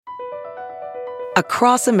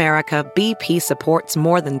Across America, BP supports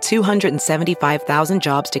more than 275,000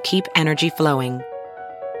 jobs to keep energy flowing.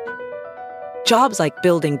 Jobs like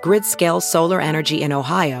building grid-scale solar energy in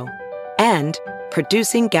Ohio and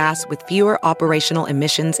producing gas with fewer operational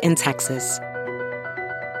emissions in Texas.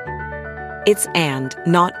 It's and,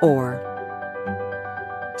 not or.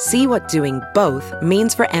 See what doing both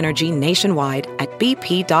means for energy nationwide at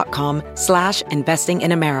bp.com/investing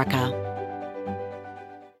in America.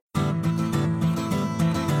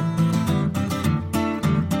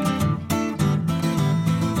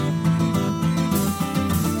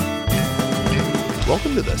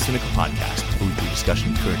 Welcome to the Sinica Podcast, a weekly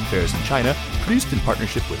discussion of current affairs in China, produced in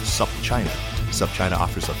partnership with SupChina. SupChina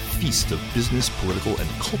offers a feast of business, political, and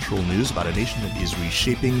cultural news about a nation that is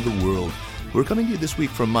reshaping the world. We're coming to you this week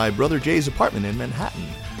from my brother Jay's apartment in Manhattan.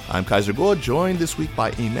 I'm Kaiser Kuo, joined this week by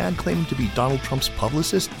a man claiming to be Donald Trump's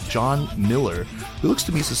publicist, John Miller, who looks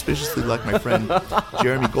to me suspiciously like my friend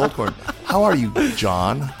Jeremy Goldkorn. How are you,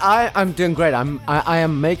 John? I'm doing great. I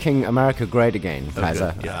am making America great again,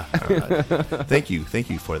 Kaiser. Okay. Yeah. All right. Thank you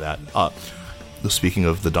for that. Speaking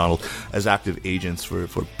of the Donald, as active agents for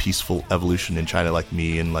peaceful evolution in China, like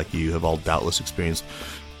me and like you have all doubtless experienced,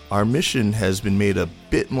 our mission has been made a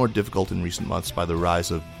bit more difficult in recent months by the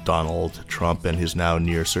rise of Donald Trump and his now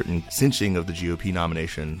near certain cinching of the GOP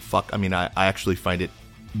nomination. I actually find it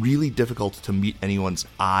really difficult to meet anyone's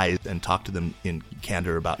eyes and talk to them in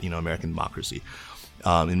candor about, American democracy.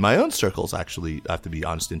 In my own circles, actually, I have to be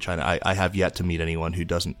honest, in China, I have yet to meet anyone who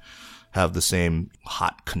doesn't have the same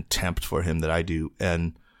hot contempt for him that I do.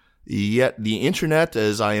 And yet the internet,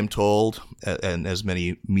 as I am told, and as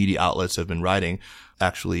many media outlets have been writing,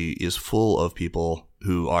 actually is full of people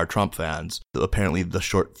who are Trump fans. Apparently the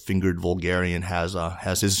short-fingered vulgarian has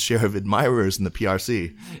his share of admirers in the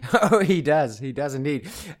PRC. Oh, he does indeed.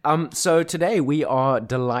 So today we are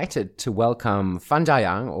delighted to welcome Fan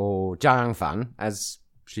Jiayang, or Jiayang Fan, as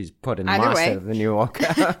she's put in the masthead of the New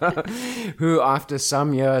Yorker, who after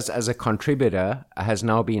some years as a contributor has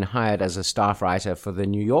now been hired as a staff writer for the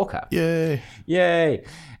New Yorker. Yay!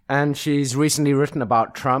 And she's recently written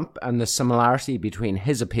about Trump and the similarity between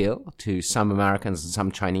his appeal to some Americans and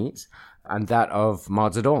some Chinese and that of Mao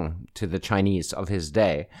Zedong to the Chinese of his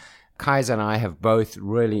day. Kaiser and I have both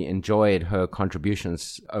really enjoyed her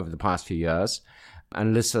contributions over the past few years,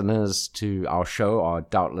 and listeners to our show are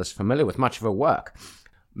doubtless familiar with much of her work.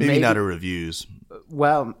 Maybe not her reviews.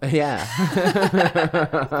 Well, yeah.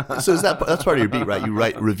 So that's part of your beat, right? You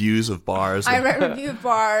write reviews of bars. I write review of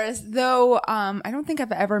bars, though I don't think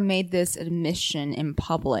I've ever made this admission in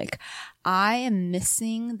public. I am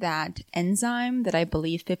missing that enzyme that I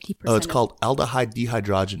believe 50%. Oh, it's called aldehyde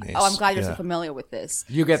dehydrogenase. Oh, I'm glad you're so familiar with this.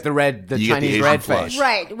 You get the Chinese red face.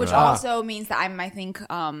 Right, which also means that I'm, I think,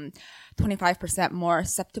 25% more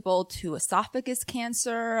susceptible to esophagus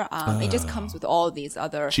cancer. It just comes with all of these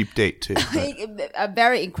other... Cheap date, too. A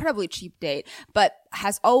very incredibly cheap date, but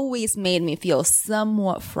has always made me feel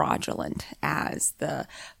somewhat fraudulent as the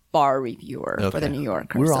bar reviewer for the New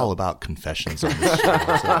Yorker. We're all about confessions on this show,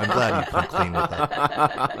 so I'm glad you come clean with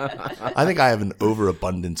that. I think I have an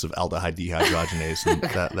overabundance of aldehyde dehydrogenase, and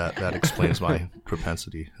that explains my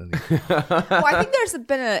propensity. Well, I think there's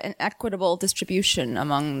been an equitable distribution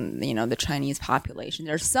among the Chinese population.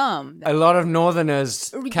 There's some a lot of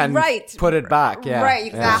Northerners can put it back. Yeah, right,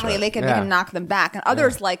 exactly. They can knock them back, and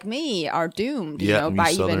others like me are doomed.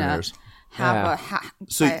 By even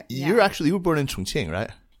So you were born in Chongqing, right?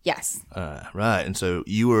 Yes. Right. And so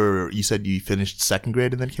you said you finished second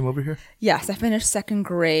grade and then came over here? Yes, I finished second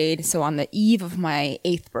grade. So on the eve of my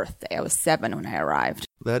 8th birthday, I was 7 when I arrived.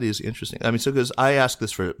 That is interesting. Because I ask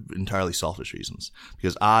this for entirely selfish reasons.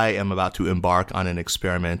 Because I am about to embark on an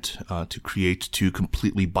experiment to create 2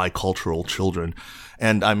 completely bicultural children.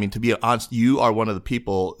 And to be honest, you are one of the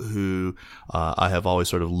people who I have always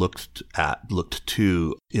sort of looked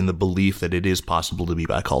to in the belief that it is possible to be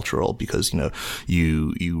bicultural because,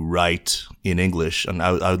 you write in English. And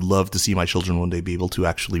I would love to see my children one day be able to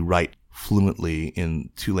actually write fluently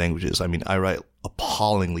in 2 languages. I write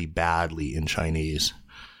appallingly badly in Chinese.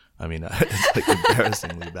 It's like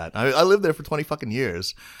embarrassingly bad. I lived there for 20 fucking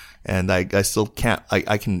years. And I still can't,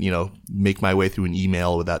 I can, make my way through an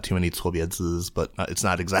email without too many 错别字, but it's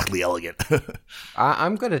not exactly elegant.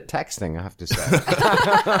 I'm good at texting, I have to say.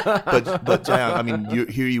 but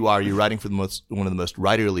Jiayang, here you are, you're writing for one of the most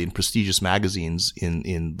writerly and prestigious magazines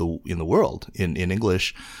in the world in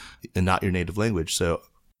English and not your native language. So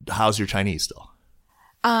how's your Chinese still?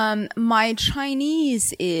 My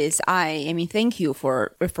Chinese is, thank you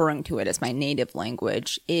for referring to it as my native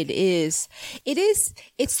language. It's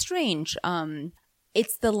strange.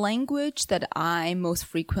 It's the language that I most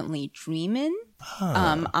frequently dream in.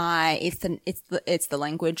 It's the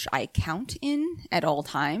language I count in at all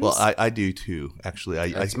times. Well, I do too. Actually,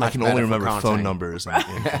 I can only remember phone numbers in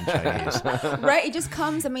Chinese. Right, it just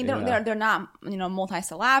comes. I mean, they're not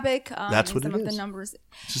multisyllabic. That's what some it of is. the numbers.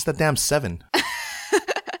 It's just that damn 7.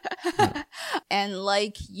 And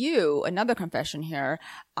like you, another confession here,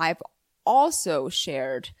 I've also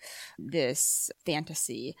shared this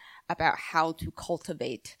fantasy about how to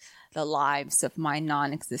cultivate the lives of my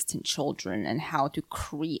non-existent children and how to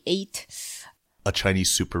create a Chinese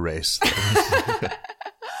super race.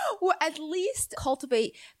 Well, at least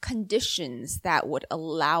cultivate conditions that would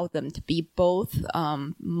allow them to be both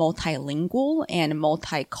multilingual and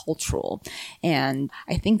multicultural. And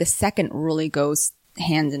I think the second really goes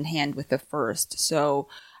hand in hand with the first. So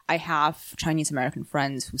I have Chinese American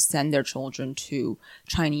friends who send their children to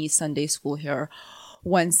Chinese Sunday school here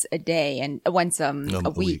once a day and once a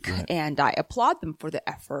week. Right. And I applaud them for the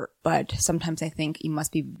effort. But sometimes I think it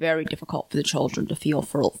must be very difficult for the children to feel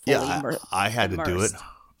fully immersed. I had to do it.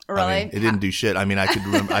 Really? I mean, it didn't do shit. I mean, I could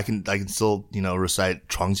remember. I can still recite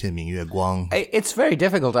床前明月光. It's very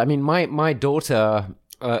difficult. I mean, my daughter,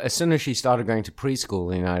 as soon as she started going to preschool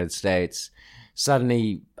in the United States,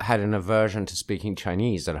 suddenly had an aversion to speaking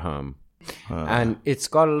Chinese at home. And it's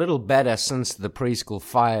got a little better since the preschool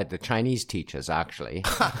fired the Chinese teachers, actually.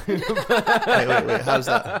 Wait, how's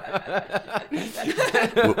that?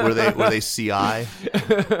 Were they CI?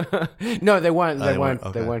 No, they weren't. They weren't.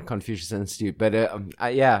 Okay. They weren't Confucius Institute. But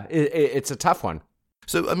it's a tough one.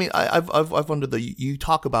 So, I mean, I've wondered that you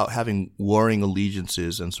talk about having warring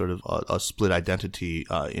allegiances and sort of a split identity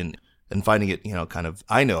and finding it,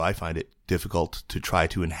 I find it difficult to try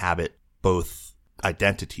to inhabit both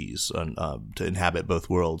identities and to inhabit both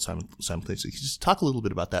worlds simultaneously. Just talk a little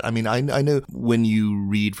bit about that. I mean, I know when you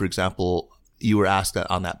read, for example, you were asked that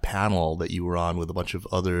on that panel that you were on with a bunch of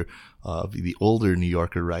other the older New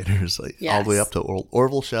Yorker writers, all the way up to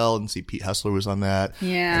Orville Schell, and see Pete Hessler was on that.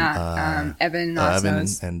 Yeah, Evan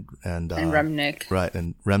Narsos and Remnick. Right,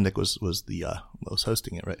 and Remnick was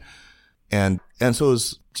hosting it, right? And so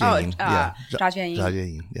was Jianying. Zha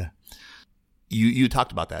Jianying, yeah. You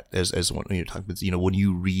talked about that as when you're talking about, when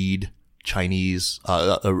you read Chinese,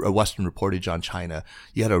 a Western reportage on China,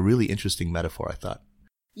 you had a really interesting metaphor, I thought.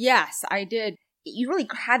 Yes, I did. It really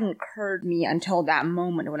hadn't occurred to me until that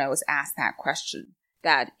moment when I was asked that question,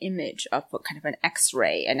 that image of kind of an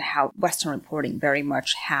X-ray and how Western reporting very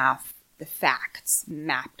much have the facts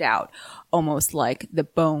mapped out, almost like the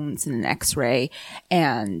bones in an X-ray.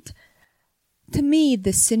 And to me,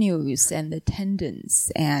 the sinews and the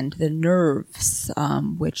tendons and the nerves,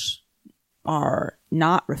 which are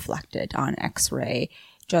not reflected on X-ray,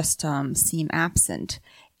 just seem absent.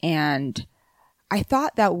 And I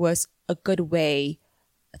thought that was a good way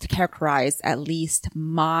to characterize at least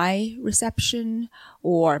my reception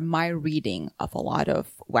or my reading of a lot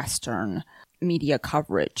of Western media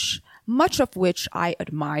coverage, much of which I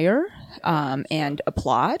admire and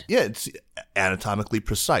applaud. Yeah, it's anatomically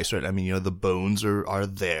precise, right? I mean, the bones are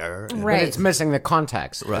there. Right. But it's missing the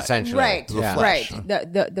context, essentially. Right, the flesh.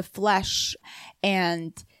 Right. The flesh.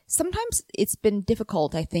 And sometimes it's been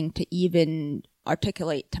difficult, I think, to even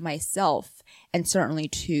articulate to myself and certainly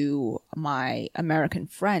to my American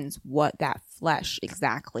friends what that flesh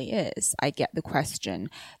exactly is. I get the question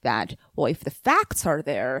that, well, if the facts are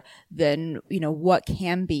there, then, what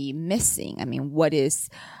can be missing? I mean, what is,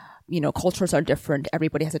 cultures are different.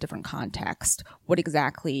 Everybody has a different context. What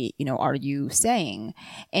exactly, are you saying?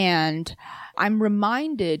 And I'm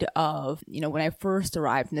reminded of, when I first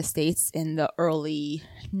arrived in the States in the early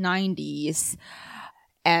 90s,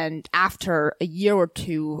 and after a year or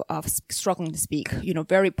two of struggling to speak,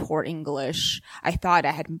 very poor English, I thought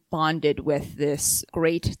I had bonded with this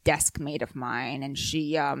great desk mate of mine. And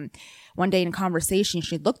she, one day in conversation,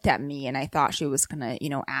 she looked at me and I thought she was going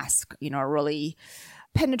to, ask, a really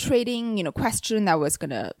penetrating, question that was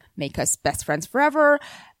going to make us best friends forever.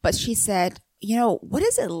 But she said, what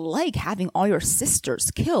is it like having all your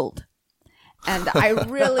sisters killed? And I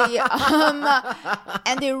really,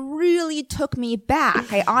 and it really took me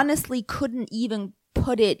back. I honestly couldn't even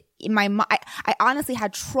put it in my mind. I honestly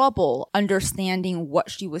had trouble understanding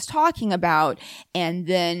what she was talking about, and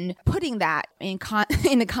then putting that in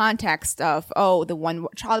the context of, the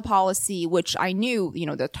one-child policy, which I knew,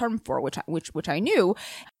 the term for which I knew,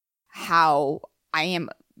 how I am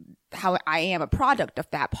a product of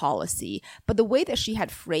that policy. But the way that she had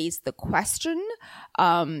phrased the question,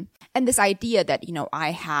 and this idea that,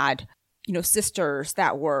 I had, sisters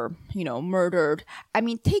that were, murdered. I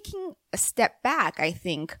mean, taking a step back, I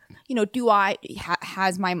think,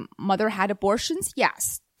 has my mother had abortions?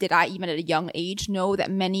 Yes. Did I even at a young age know that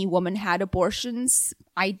many women had abortions?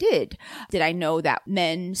 I did. Did I know that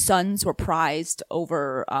sons were prized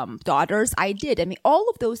over daughters? I did. I mean, all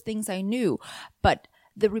of those things I knew. But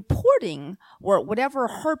the reporting or whatever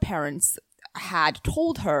her parents had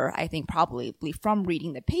told her, I think probably from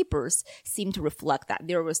reading the papers, seemed to reflect that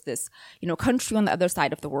there was this, country on the other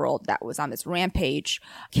side of the world that was on this rampage,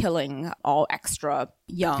 killing all extra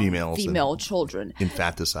young female children.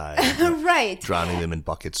 Infanticide. Right. Drowning them in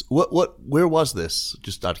buckets. Where was this?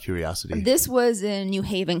 Just out of curiosity. This was in New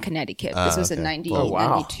Haven, Connecticut. This was in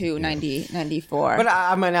 92, 94. But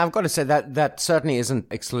I mean, I've got to say that certainly isn't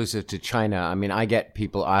exclusive to China. I mean, I get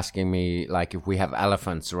people asking me, like, if we have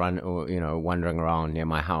elephants wandering around near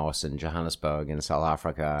my house in Johannesburg in South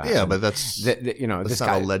Africa. Yeah, but that's this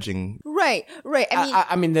not alleging. Right.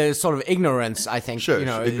 I mean, there's sort of ignorance, I think. Sure,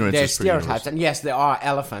 ignorance there's is pretty stereotypes. And yes, there are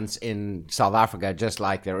elephants in South Africa, just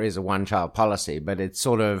like there is a one-child policy. But it's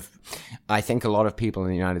sort of, I think a lot of people in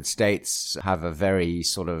the United States have a very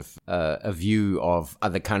sort of a view of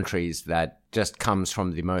other countries that just comes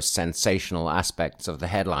from the most sensational aspects of the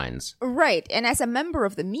headlines. Right. And as a member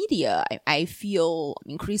of the media, I feel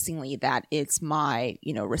increasingly that it's my,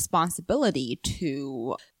 responsibility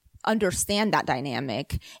to understand that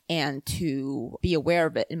dynamic and to be aware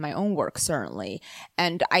of it in my own work, certainly.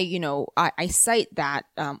 And I cite that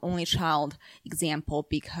only child example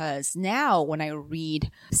because now when I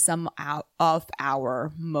read some of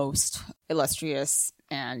our most illustrious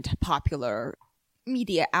and popular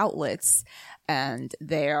media outlets and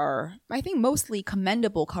their, I think, mostly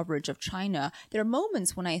commendable coverage of China, there are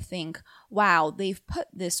moments when I think, wow, they've put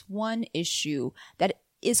this one issue that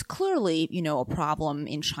is clearly, a problem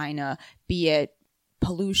in China, be it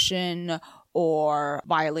pollution or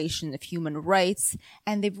violation of human rights,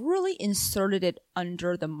 and they've really inserted it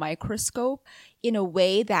under the microscope in a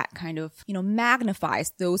way that kind of,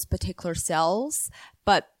 magnifies those particular cells,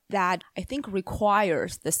 but that I think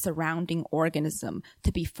requires the surrounding organism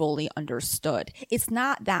to be fully understood. It's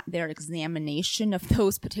not that their examination of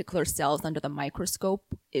those particular cells under the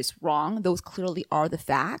microscope is wrong. Those clearly are the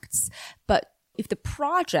facts. But if the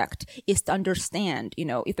project is to understand,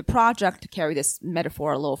 if the project, to carry this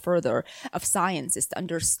metaphor a little further, of science is to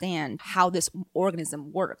understand how this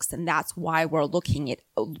organism works, and that's why we're looking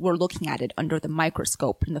at it under the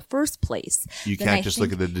microscope in the first place. You can't just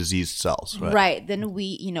look at the diseased cells, right? Right. Then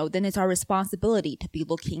then it's our responsibility to be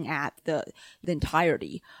looking at the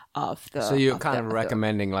entirety of the. So you're kind of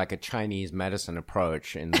recommending like a Chinese medicine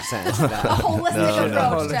approach in the sense that a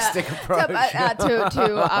holistic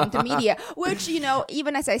approach to media, which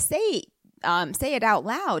even as I say it out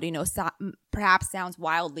loud, perhaps sounds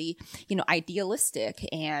wildly, idealistic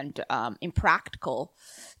and impractical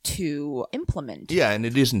to implement. Yeah, and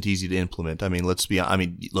it isn't easy to implement. I mean, let's be honest. I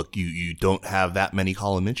mean, look, you don't have that many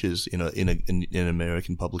column inches in an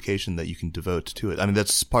American publication that you can devote to it. I mean,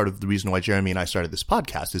 that's part of the reason why Jeremy and I started this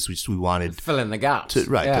podcast. Is we wanted fill in the gaps, to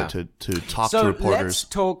talk to reporters. So let's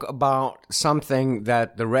talk about something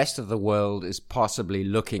that the rest of the world is possibly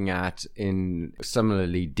looking at in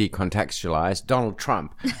similarly decontextualized Donald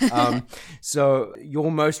Trump. So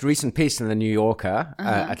your most recent piece in the New Yorker,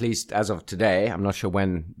 at least as of today, I'm not sure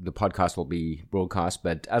when the podcast will be broadcast,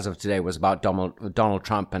 but as of today was about Donald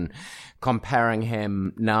Trump and comparing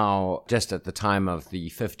him now, just at the time of the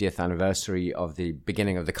 50th anniversary of the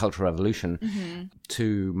beginning of the Cultural Revolution,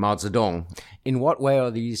 to Mao Zedong. In what way are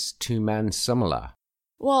these two men similar?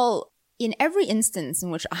 Well, in every instance in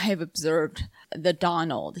which I have observed the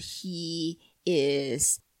Donald, he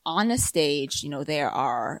is on a stage, there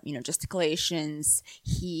are, gesticulations.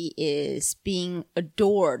 He is being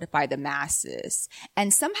adored by the masses.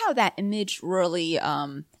 And somehow that image really,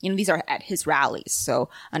 these are at his rallies. So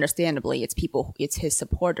understandably, it's his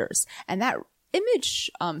supporters. And that image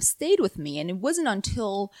stayed with me. And it wasn't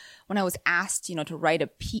until when I was asked, to write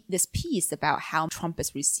this piece about how Trump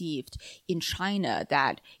is received in China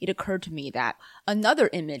that it occurred to me that another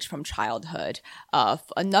image from childhood of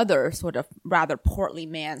another sort of rather portly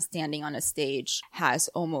man standing on a stage has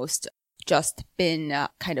almost just been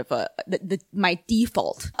kind of my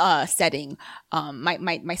default setting,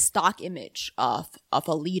 my stock image of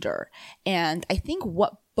a leader. And I think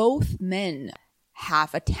what both men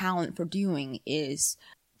have a talent for doing is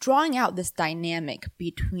drawing out this dynamic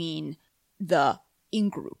between the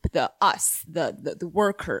in-group, the us, the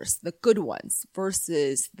workers, the good ones,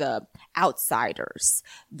 versus the outsiders,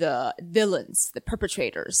 the villains, the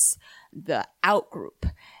perpetrators, the out-group.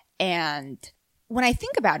 And when I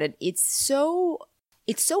think about it, it's so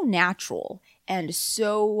natural and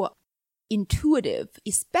so intuitive,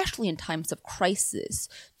 especially in times of crisis,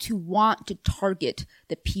 to want to target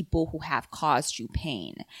the people who have caused you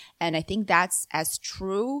pain. And I think that's as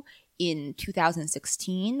true in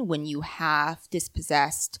 2016 when you have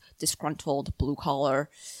dispossessed, disgruntled blue-collar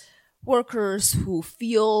workers who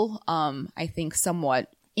feel, I think,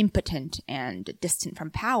 somewhat impotent and distant from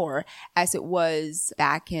power, as it was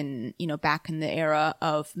back in the era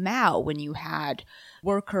of Mao, when you had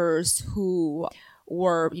workers who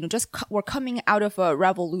were, were coming out of a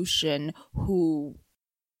revolution, who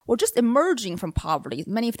were just emerging from poverty,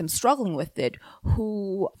 many of them struggling with it,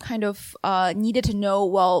 who kind of needed to know,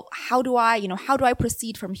 well, how do I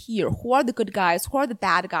proceed from here? Who are the good guys? Who are the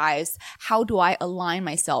bad guys? How do I align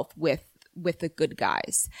myself with the good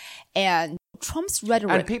guys? And Trump's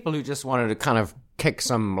rhetoric, and people who just wanted to kind of kick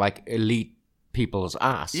some like elite people's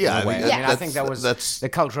ass. Yeah, I think that's the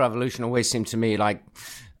Cultural Revolution always seemed to me like.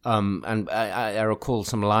 And I recall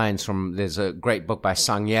some lines from, there's a great book by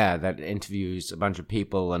Sang Ye that interviews a bunch of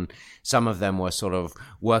people, and some of them were sort of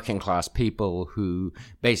working class people who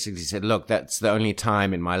basically said, look, that's the only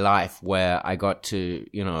time in my life where I got to,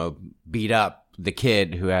 beat up the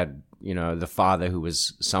kid who had, the father who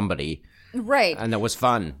was somebody. Right. And that was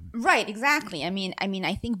fun. Right, exactly. I mean,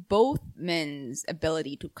 I think both men's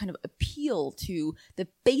ability to kind of appeal to the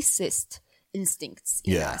basest instincts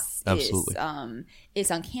in us absolutely. Is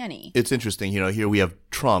uncanny. It's interesting, here we have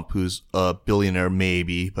Trump, who's a billionaire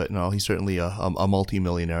maybe, but no, he's certainly a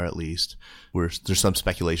multi-millionaire at least. There's some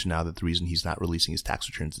speculation now that the reason he's not releasing his tax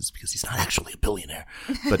returns is because he's not actually a billionaire.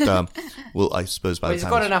 But I suppose by the time he's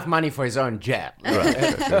got enough money for his own jet.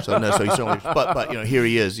 Right. Sure. So he's certainly, but here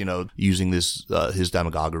he is, using this his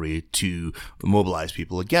demagoguery to mobilize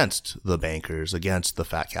people against the bankers, against the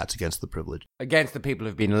fat cats, against the privileged, against the people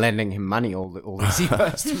who've been lending him money all these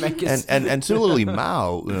years to make his and similarly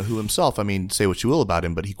Mao, who himself, say what you will about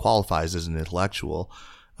him, but he qualifies as an intellectual.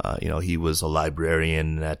 He was a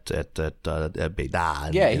librarian at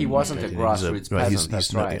Beida. Yeah, he wasn't a grassroots peasant.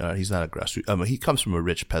 That's right. He's not a grassroots. He comes from a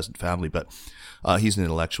rich peasant family, but he's an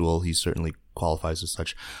intellectual. He certainly qualifies as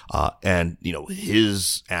such. And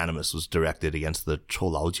his animus was directed against the Chou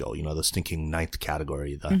Lao Jiu, the stinking ninth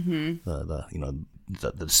category, the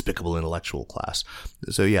despicable intellectual class.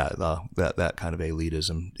 So that kind of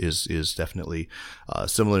elitism is definitely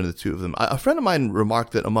similar to the two of them. A friend of mine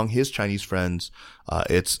remarked that among his Chinese friends,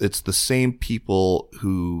 it's the same people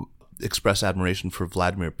who express admiration for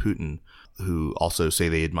Vladimir Putin who also say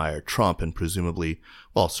they admire Trump, and presumably,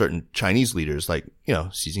 certain Chinese leaders like,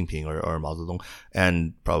 Xi Jinping or Mao Zedong,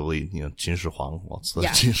 and probably, Qin Shi Huang. It's the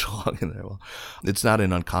Qin Shi Huang in there. It's not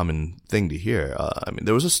an uncommon thing to hear.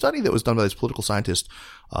 There was a study that was done by this political scientist.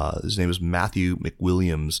 His name was Matthew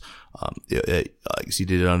McWilliams. He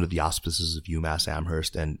did it under the auspices of UMass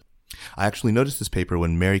Amherst, and I actually noticed this paper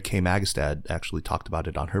when Mary Kay Magistad actually talked about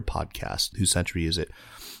it on her podcast, Whose Century Is It?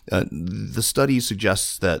 The study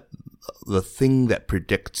suggests that the thing that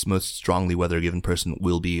predicts most strongly whether a given person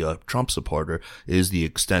will be a Trump supporter is the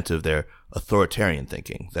extent of their authoritarian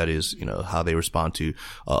thinking. That is, how they respond to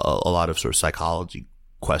a lot of sort of psychology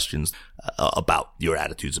questions about your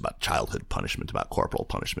attitudes about childhood punishment, about corporal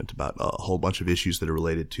punishment, about a whole bunch of issues that are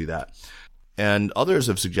related to that. And others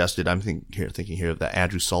have suggested, I'm thinking here of that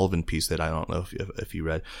Andrew Sullivan piece that I don't know if you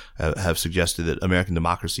read, have suggested that American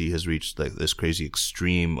democracy has reached this crazy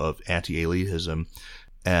extreme of anti-elitism,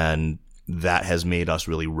 and that has made us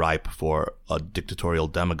really ripe for a dictatorial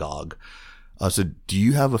demagogue. So do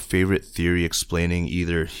you have a favorite theory explaining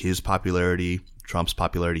either his popularity, Trump's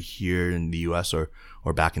popularity here in the U.S. or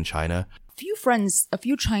back in China? A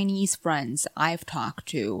few Chinese friends I've talked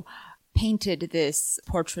to painted this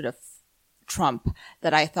portrait of Trump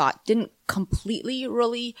that I thought didn't completely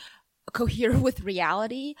really cohere with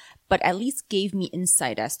reality, but at least gave me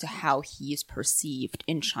insight as to how he is perceived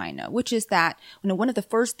in China, which is that, one of the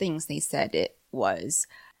first things they said it was,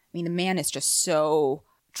 the man is just so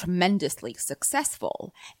tremendously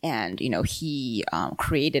successful, and he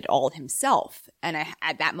created all himself, and I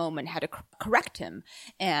at that moment had to correct him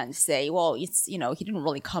and say, well, it's he didn't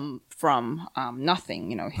really come from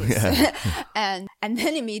nothing, and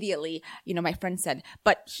then immediately my friend said,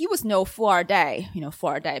 but he was no Fuardai,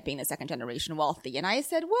 Fuardai being the second generation wealthy, and I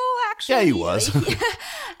said, well, actually, he was.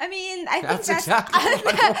 I think that's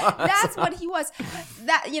exactly that's what he was,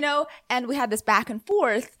 and we had this back and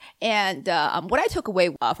forth, and what I took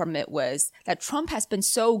away from it was that Trump has been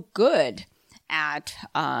so good at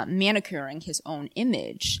manicuring his own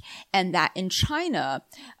image, and that in China,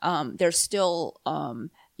 there's still,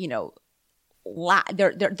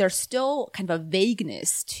 there's still kind of a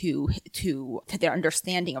vagueness to their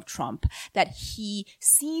understanding of Trump, that he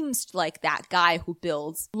seems like that guy who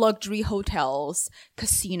builds luxury hotels,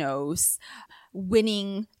 casinos,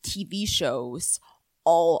 winning TV shows,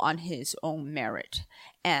 all on his own merit.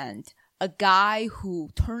 And a guy who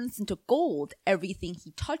turns into gold everything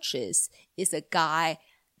he touches is a guy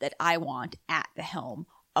that I want at the helm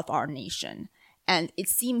of our nation. And it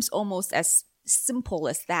seems almost as simple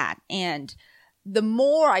as that. And the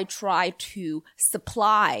more I try to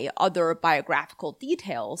supply other biographical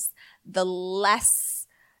details, the less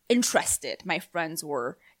interested my friends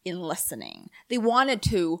were in listening. They wanted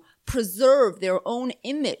to preserve their own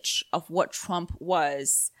image of what Trump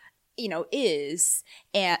was, is,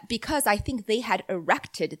 and because I think they had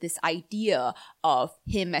erected this idea of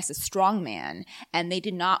him as a strongman, and they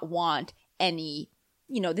did not want any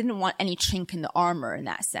they didn't want any chink in the armor in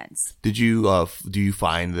that sense. Do you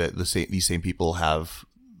find that these same people have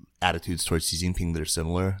attitudes towards Xi Jinping that are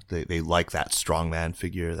similar? They like that strongman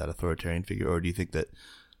figure, that authoritarian figure, or do you think that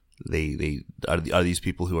they are these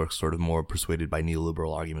people who are sort of more persuaded by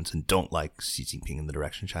neoliberal arguments and don't like Xi Jinping in the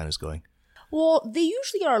direction China's going? Well, they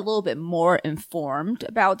usually are a little bit more informed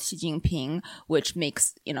about Xi Jinping, which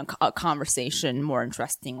makes a conversation more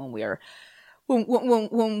interesting when we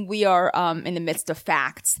are in the midst of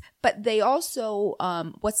facts. But they also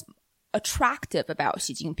what's attractive about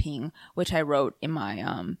Xi Jinping, which I wrote in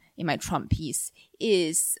my Trump piece,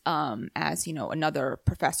 is as another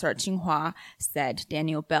professor at Tsinghua said,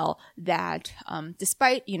 Daniel Bell, that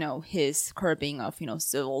despite his curbing of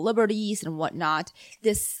civil liberties and whatnot,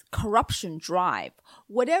 this corruption drive,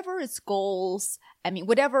 whatever its goals,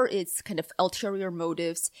 whatever its kind of ulterior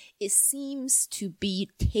motives, it seems to be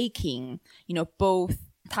taking both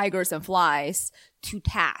tigers and flies to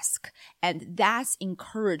task. And that's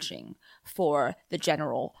encouraging for the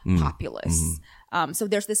general populace. So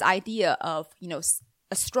there's this idea of,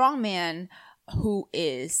 a strong man who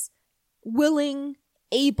is willing,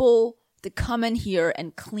 able to come in here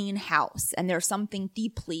and clean house. And there's something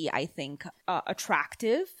deeply, I think,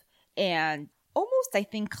 attractive and almost, I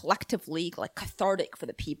think, collectively like cathartic for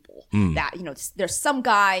the people. That, there's some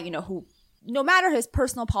guy, who, no matter his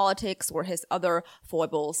personal politics or his other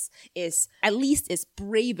foibles, is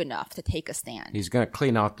brave enough to take a stand. He's going to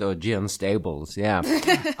clean out the Jian stables, yeah.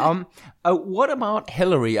 What about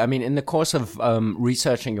Hillary? In the course of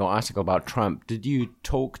researching your article about Trump, did you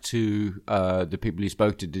talk to the people you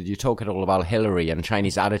spoke to? Did you talk at all about Hillary and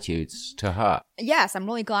Chinese attitudes to her? Yes, I'm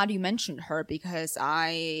really glad you mentioned her because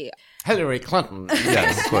Hillary Clinton.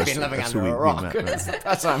 Yes, of course. Been living under a rock.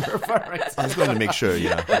 That's what I'm referring to. I was going to make sure,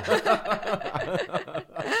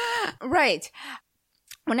 Right.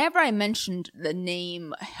 Whenever I mentioned the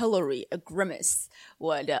name Hillary, a grimace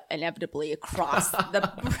would inevitably cross the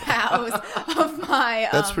brows of my...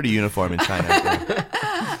 That's pretty uniform in China.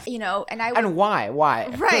 And why?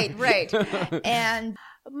 Right. And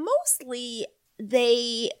mostly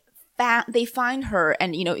they find her,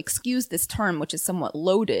 and excuse this term, which is somewhat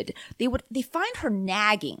loaded. They find her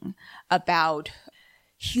nagging about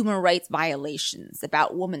human rights violations,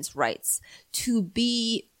 about women's rights, to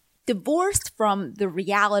be divorced from the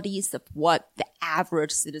realities of what the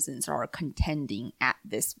average citizens are contending at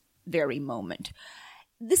this very moment.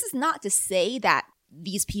 This is not to say that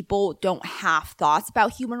these people don't have thoughts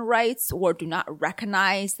about human rights or do not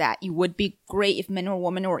recognize that it would be great if men or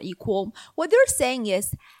women were equal. What they're saying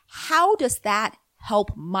is, how does that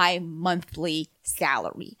help my monthly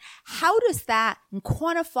salary? How does that, in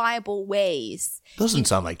quantifiable ways... Doesn't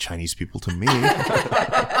sound like Chinese people to me.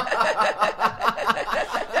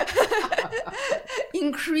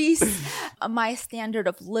 increase my standard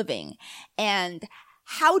of living? And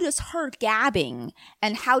how does her gabbing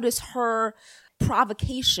and how does her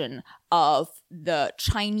provocation of the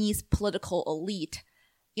Chinese political elite,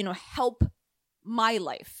 help my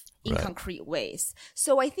life in concrete ways?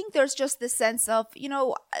 So I think there's just this sense of,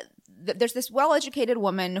 there's this well-educated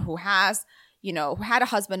woman who has, who had a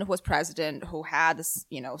husband who was president, who had,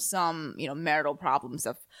 some, marital problems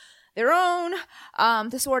of their own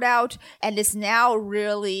to sort out, and is now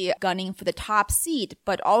really gunning for the top seat.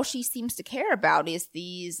 But all she seems to care about is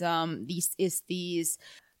these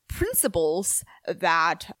principles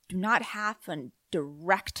that do not have a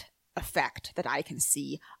direct effect that I can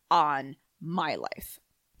see on my life.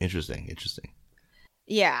 Interesting.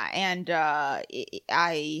 Yeah, and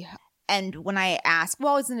when I ask,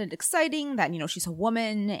 well, isn't it exciting that she's a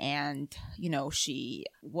woman and she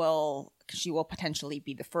will she will potentially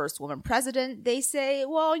be the first woman president. They say,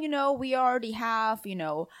 well, we already have,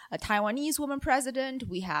 a Taiwanese woman president.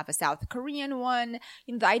 We have a South Korean one.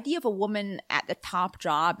 The idea of a woman at the top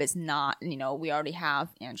job is not, we already have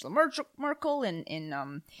Angela Merkel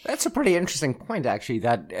in That's a pretty interesting point, actually,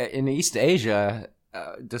 that in East Asia,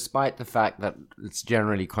 despite the fact that it's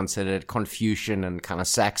generally considered Confucian and kind of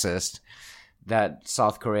sexist, that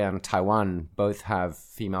South Korea and Taiwan both have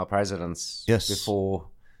female presidents before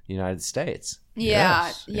the United States.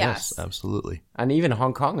 Yes, absolutely. And even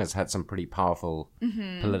Hong Kong has had some pretty powerful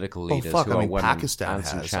political leaders. Pakistan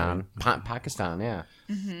has. Chan. Pakistan, yeah.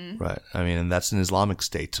 Mm-hmm. Right. And that's an Islamic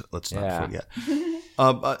state. Let's not forget.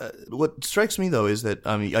 What strikes me, though, is that,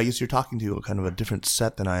 I guess you're talking to kind of a different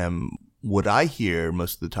set than I am. What I hear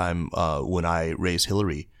most of the time when I raise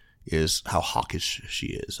Hillary is how hawkish she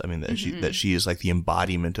is. That she is like the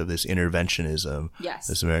embodiment of this interventionism. Yes.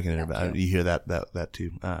 This American intervention. You hear that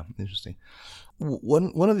too. Interesting.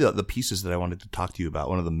 One of the pieces that I wanted to talk to you about,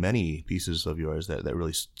 one of the many pieces of yours that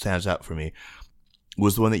really stands out for me,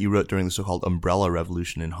 was the one that you wrote during the so-called Umbrella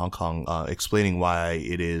Revolution in Hong Kong, explaining why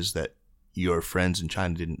it is that your friends in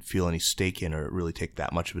China didn't feel any stake in or really take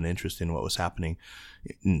that much of an interest in what was happening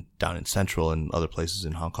down in Central and other places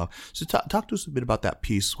in Hong Kong. So talk to us a bit about that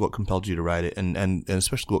piece, what compelled you to write it, and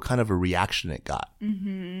especially what kind of a reaction it got.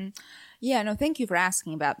 Mm-hmm. Yeah, no, thank you for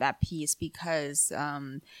asking about that piece, because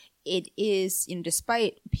it is,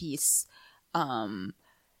 despite a piece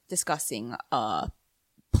discussing a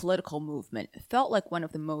political movement, it felt like one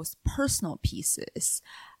of the most personal pieces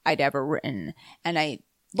I'd ever written. And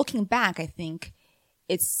looking back, I think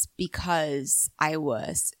it's because I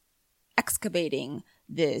was excavating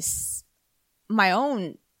my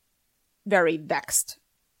own very vexed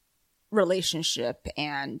relationship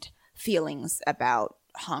and feelings about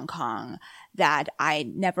Hong Kong that I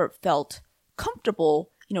never felt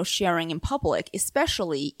comfortable, sharing in public,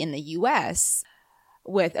 especially in the U.S.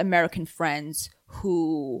 with American friends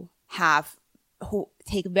who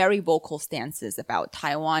take very vocal stances about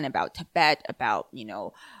Taiwan, about Tibet, about,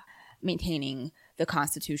 maintaining the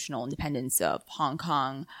constitutional independence of Hong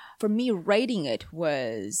Kong. For me, writing it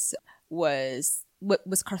was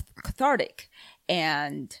cathartic.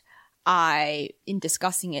 And in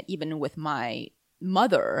discussing it even with my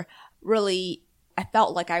mother, really, I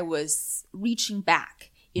felt like I was reaching back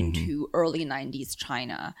into early 90s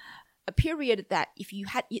China. A period that if you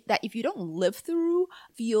don't live through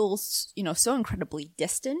feels, so incredibly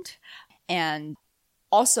distant. And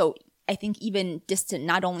also, I think even distant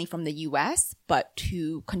not only from the US, but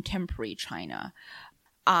to contemporary China.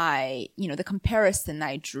 The comparison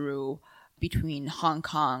I drew between Hong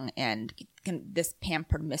Kong and this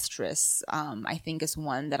pampered mistress, I think is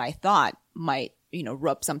one that I thought might,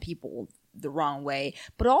 rub some people the wrong way,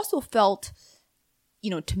 but also felt,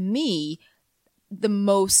 to me, the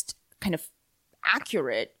most kind of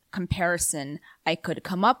accurate comparison I could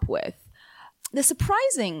come up with. The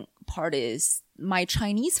surprising part is my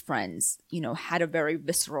Chinese friends, had a very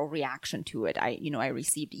visceral reaction to it. I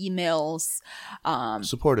received emails,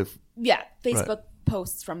 supportive. Yeah, Facebook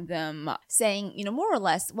posts from them saying, more or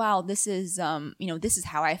less, wow, this is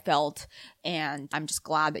how I felt, and I'm just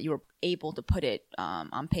glad that you were able to put it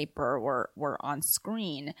on paper or on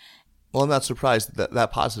screen. Well, I'm not surprised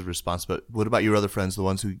that positive response, but what about your other friends, the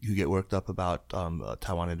ones who get worked up about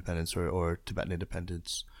Taiwan independence or Tibetan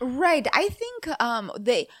independence? Right. I think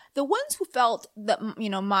the ones who felt that,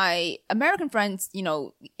 my American friends,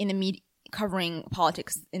 in the media, covering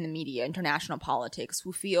politics in the media, international politics,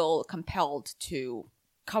 who feel compelled to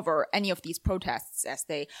cover any of these protests as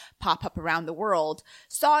they pop up around the world,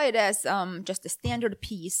 saw it as just a standard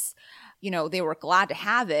piece. They were glad to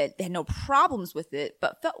have it. They had no problems with it,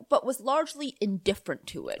 but was largely indifferent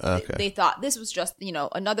to it. Okay. They thought this was just,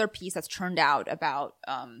 another piece that's churned out about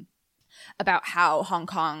how Hong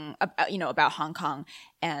Kong, about Hong Kong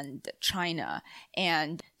and China.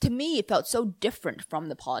 And to me, it felt so different from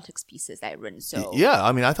the politics pieces I had written. So yeah,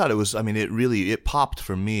 I thought it was, it popped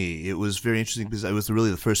for me. It was very interesting because it was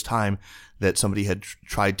really the first time that somebody had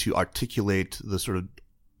tried to articulate the sort of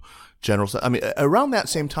general stuff. Around that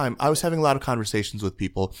same time, I was having a lot of conversations with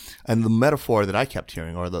people, and the metaphor that I kept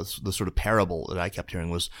hearing, or the sort of parable that I kept hearing,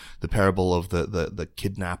 was the parable of the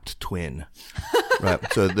kidnapped twin. Right.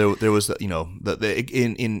 So there was, in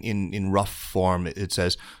rough form, it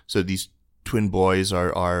says, so these twin boys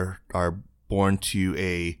are born to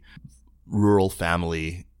a rural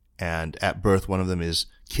family, and at birth one of them is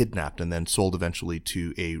kidnapped and then sold eventually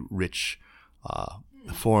to a rich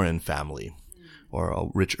foreign family, or a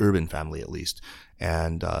rich urban family at least,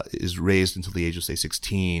 and is raised until the age of, say,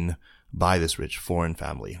 16 by this rich foreign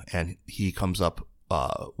family. And he comes up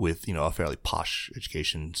with a fairly posh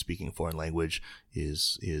education, speaking a foreign language,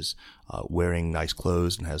 is wearing nice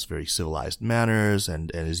clothes and has very civilized manners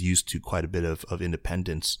and is used to quite a bit of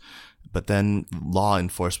independence. But then law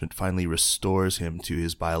enforcement finally restores him to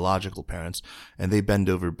his biological parents, and they bend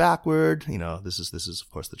over backward. This is of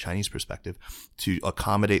course the Chinese perspective, to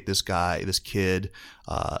accommodate this kid,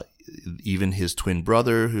 even his twin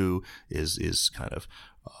brother, who is kind of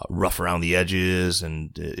rough around the edges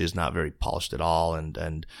and is not very polished at all.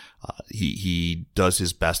 And he does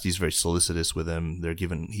his best. He's very solicitous with him.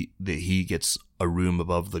 He gets a room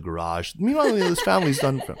above the garage. Meanwhile, his family's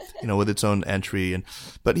done, with its own entry.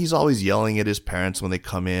 But he's always yelling at his parents when they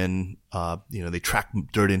come in. They track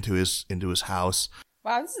dirt into his house.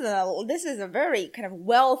 Wow, this is a very kind of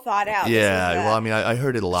well thought out. Yeah, well, I mean, I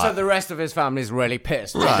heard it a lot. So the rest of his family's really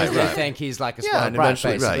pissed right, because they think he's like a spoiled brat,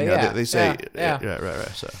 eventually, basically. right? They say, right.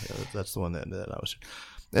 So that's the one that I was.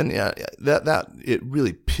 And that it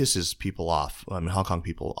really pisses people off. I mean, Hong Kong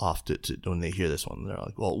people off to when they hear this one. They're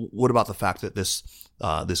like, well, what about the fact that this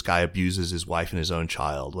guy abuses his wife and his own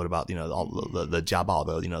child? What about all the jiabao,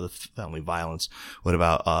 the family violence? What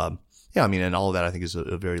about and all of that I think is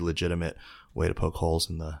a very legitimate way to poke holes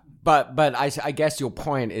in the. But I guess your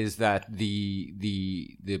point is that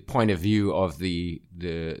the point of view of the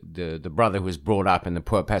brother who was brought up in the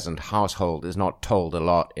poor peasant household is not told a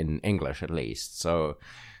lot in English, at least. So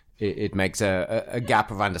it makes a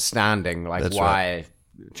gap of understanding, like that's why right.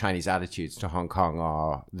 Chinese attitudes to Hong Kong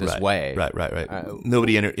are this way. Right.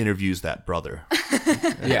 Nobody interviews that brother.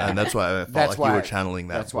 Yeah, and that's why I felt you were channeling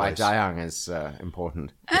that. That's voice. why Jiayang is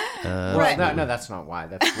important. Right. No, that's not why.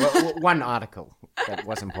 That's one article that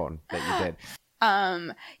was important that you did.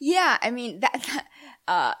 Yeah, I mean that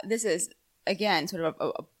this is again sort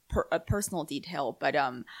of a personal detail, but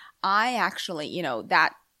I actually,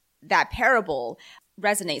 that parable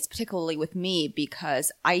resonates particularly with me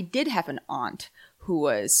because I did have an aunt who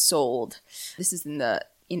was sold. This is in the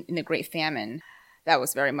Great Famine. That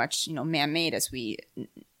was very much, man-made, as we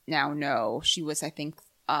now know. She was, I think,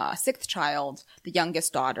 sixth child, the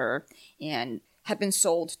youngest daughter, and had been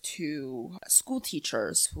sold to school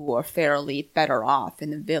teachers who were fairly better off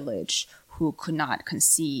in the village, who could not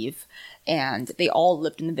conceive. And they all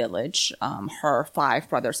lived in the village, her 5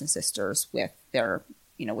 brothers and sisters with their,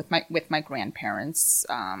 with my grandparents.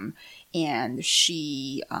 And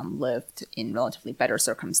she lived in relatively better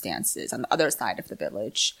circumstances on the other side of the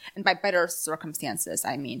village. And by better circumstances,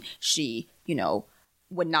 I mean she,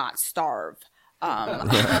 would not starve.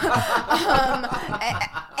 And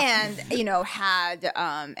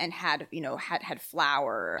had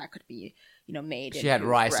flour that could be made. She had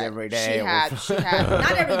rice bread. Every day. She had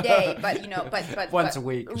not every day, but once a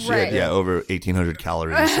week. Right. Over 1,800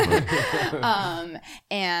 calories.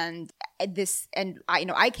 And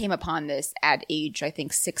I came upon this at age, I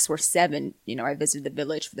think 6 or 7. I visited the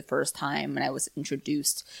village for the first time, and I was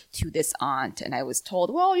introduced to this aunt, and I was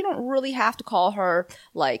told, well, you don't really have to call her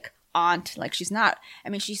like aunt, like she's not, I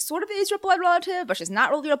mean, she sort of is your blood relative, but she's not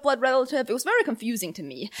really your blood relative. It was very confusing to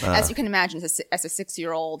me, as you can imagine, as a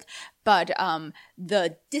 6-year-old. But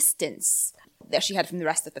the distance that she had from the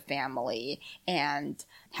rest of the family, and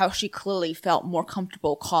how she clearly felt more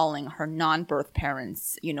comfortable calling her non-birth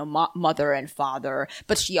parents, mother and father,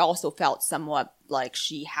 but she also felt somewhat like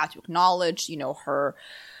she had to acknowledge,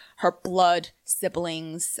 her blood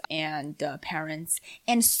siblings and parents.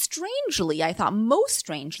 And strangely, I thought most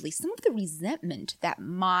strangely, some of the resentment that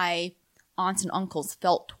my aunts and uncles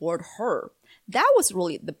felt toward her, that was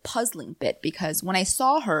really the puzzling bit, because when I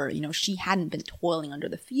saw her, she hadn't been toiling under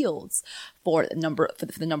the fields for the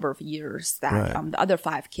number of years that right. The other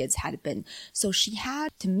 5 kids had been. So she had,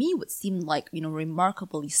 to me, what seemed like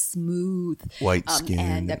remarkably smooth, white skin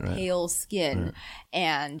and a pale skin,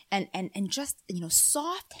 right. and just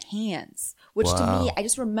soft hands. Which wow. to me, I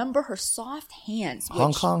just remember her soft hands.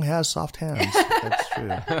 Hong Kong has soft hands. That's true.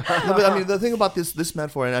 No, but I mean, the thing about this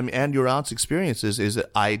metaphor, and your aunt's experiences, is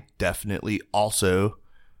that I definitely also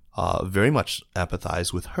very much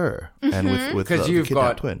empathize with her and with because the you've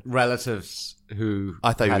got twin relatives who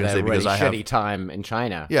I thought you were had going to say a really because I have shitty time in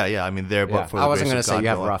China. Yeah. I mean, there, but for the I wasn't going to say you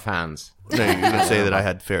have rough hands. No, you're going to say that I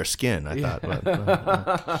had fair skin. I thought, but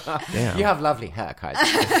damn. You have lovely hair, Kaiser.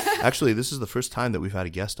 Actually, this is the first time that we've had a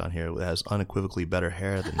guest on here that has unequivocally better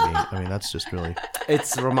hair than me. I mean, that's just really...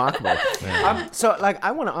 It's remarkable. So,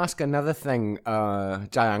 I want to ask another thing,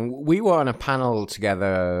 Jiayang. We were on a panel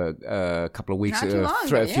together a couple of weeks ago,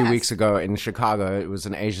 a few weeks ago in Chicago. It was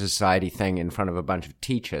an Asia Society thing in front of a bunch of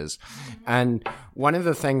teachers. And And one of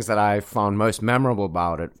the things that I found most memorable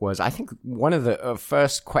about it was, I think one of the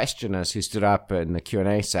first questioners who stood up in the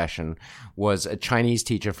Q&A session was a Chinese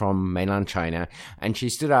teacher from mainland China. And she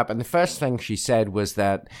stood up, and the first thing she said was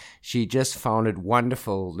that she just found it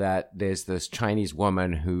wonderful that there's this Chinese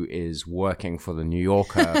woman who is working for the New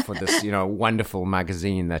Yorker for this, wonderful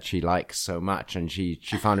magazine that she likes so much. And she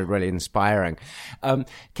found it really inspiring.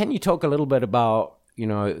 Can you talk a little bit about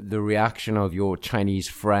the reaction of your Chinese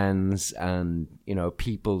friends and,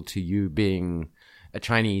 people to you being a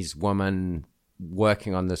Chinese woman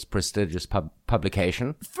working on this prestigious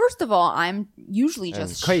publication? First of all, I'm usually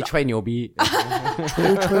just... 可以吹牛逼.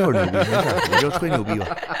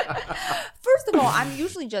 First of all, I'm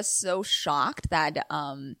usually just so shocked that,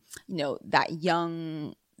 among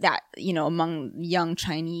young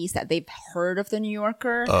Chinese that they've heard of the New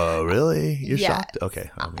Yorker. Oh, really? You're shocked? Okay.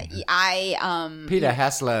 Peter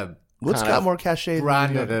Hessler. What's got more cachet?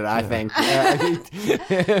 Branded it, I think. He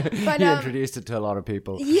introduced it to a lot of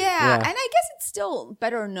people. Yeah, and I guess it's still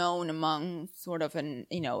better known among sort of an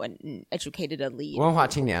educated elite 文化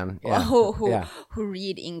青年, who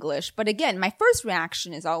read English. But again, my first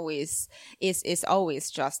reaction is always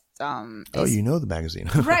just the magazine.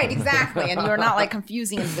 Right, exactly. And you're not like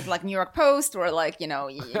confusing it with like New York Post or like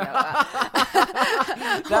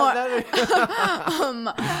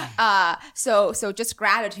so just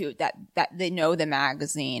gratitude that they know the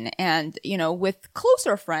magazine. And with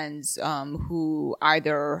closer friends who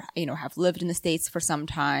either have lived in the States for some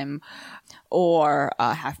time or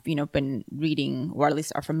have been reading or at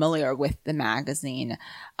least are familiar with the magazine,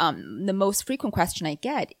 the most frequent question I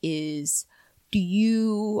get is, do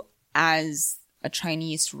you as a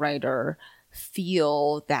Chinese writer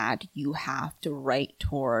feel that you have to write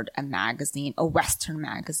toward a Western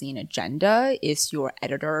magazine agenda? Is your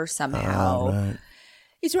editor somehow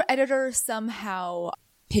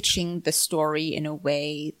pitching the story in a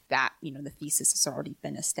way that, the thesis has already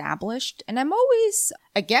been established? And I'm always,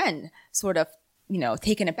 again, sort of,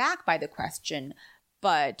 taken aback by the question,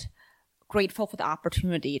 but grateful for the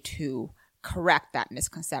opportunity to correct that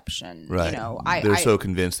misconception. Right. They're so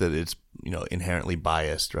convinced that it's, inherently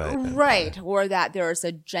biased, right? Right. Or that there's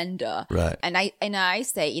agenda. Right. And I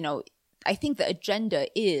say, I think the agenda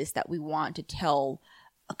is that we want to tell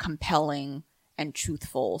a compelling and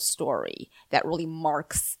truthful story that really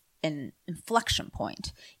marks an inflection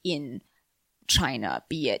point in China,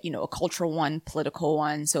 be it, a cultural one, political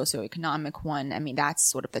one, socioeconomic one. I mean, that's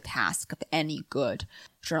sort of the task of any good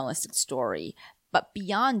journalistic story. But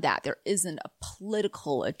beyond that, there isn't a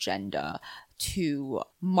political agenda to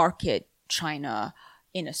market China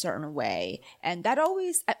in a certain way. And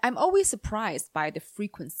I'm always surprised by the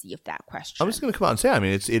frequency of that question. I'm just going to come out and say, I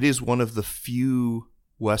mean, it is one of the few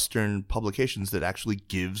Western publications that actually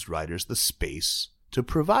gives writers the space to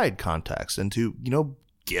provide context and to,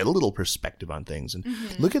 get a little perspective on things. And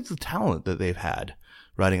look at the talent that they've had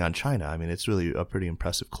writing on China. I mean, it's really a pretty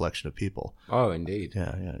impressive collection of people. Oh, indeed.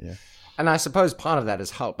 Yeah. And I suppose part of that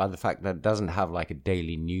is helped by the fact that it doesn't have like a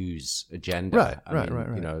daily news agenda. Right.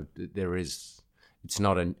 There is. It's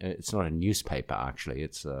not a newspaper actually.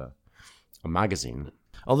 It's a magazine.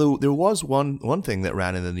 Although there was one thing that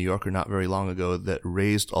ran in the New Yorker not very long ago that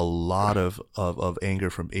raised a lot of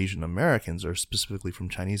anger from Asian Americans, or specifically from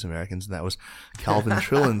Chinese Americans, and that was Calvin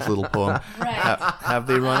Trillin's little poem. Right. Have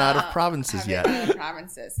they run out of provinces yet? Have they run out of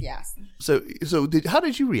provinces? Yes. So how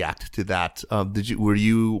did you react to that? Were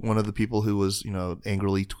you one of the people who was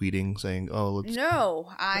angrily tweeting saying, "Oh, let's"?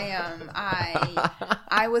 No,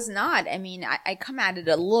 I was not. I mean, I come at it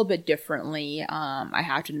a little bit differently. I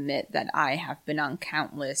have to admit that I have been on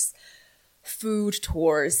countless food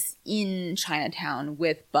tours in Chinatown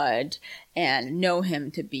with Bud and know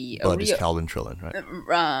him to be Bud is Calvin Trillin, right?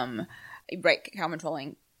 Right, Calvin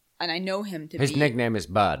Trillin. And I know him to His nickname is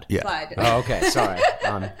Bud. Yeah. Bud. Oh, okay. Sorry.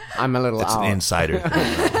 I'm a little That's out. an insider thing.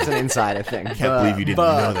 It's an insider thing. I can't believe you didn't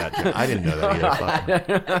know that. I didn't know that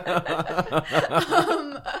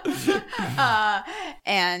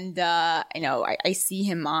either. I see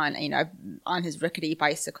him on his rickety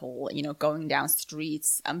bicycle, going down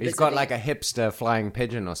streets. He's got like a hipster flying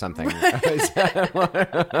pigeon or something. And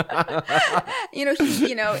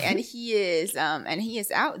he is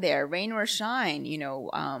out there, rain or shine,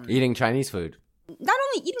 eating Chinese food. Not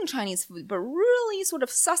only eating Chinese food, but really sort of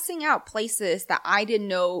sussing out places that I didn't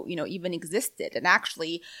know, even existed. And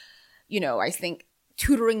actually, I think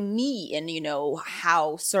tutoring me in,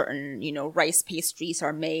 how certain, rice pastries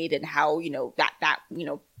are made and how, that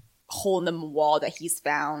hole in the wall that he's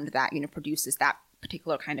found that, produces that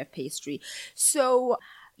particular kind of pastry. So,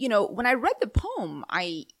 when I read the poem,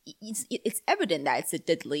 it's evident that it's a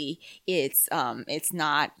diddly. It's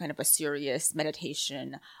not kind of a serious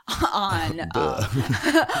meditation on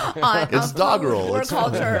it's doggerel. It's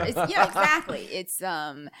culture. Exactly. It's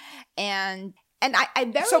and I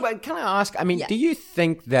very. So, but can I ask? I mean, do you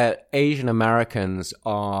think that Asian Americans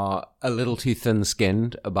are a little too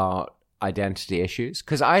thin-skinned about identity issues?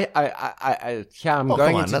 Because I'm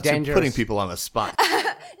going into dangerous. Putting people on the spot.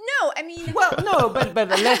 No, I mean, well, no, but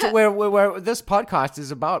where this podcast is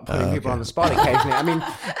about putting people on the spot occasionally. I mean,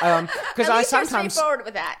 because I sometimes straightforward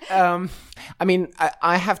with that. I mean,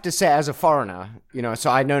 I have to say, as a foreigner, so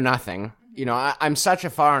I know nothing. I'm such a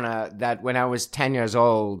foreigner that when I was 10 years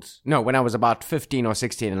old, when I was about 15 or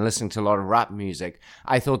 16 and listening to a lot of rap music,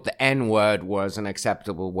 I thought the N-word was an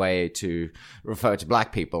acceptable way to refer to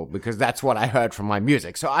black people because that's what I heard from my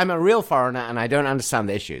music. So I'm a real foreigner and I don't understand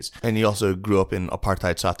the issues. And you also grew up in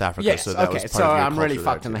apartheid South Africa. Yes, so that was part of your I'm really culture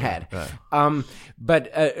fucked there, in the too. head. Right.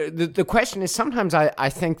 But the question is sometimes I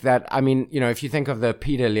think that, I mean, if you think of the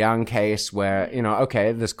Peter Liang case where,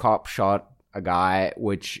 this cop shot a guy,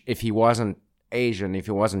 which if he wasn't Asian, if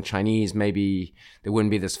he wasn't Chinese, maybe there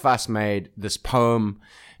wouldn't be this fuss made, this poem.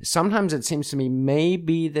 Sometimes it seems to me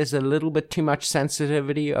maybe there's a little bit too much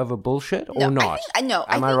sensitivity over bullshit or not.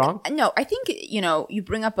 Am I wrong? No, I think, you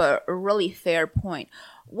bring up a really fair point.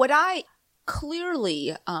 What I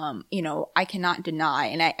clearly, I cannot deny,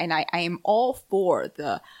 and I am all for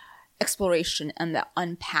the exploration and the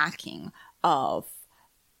unpacking of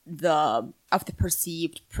the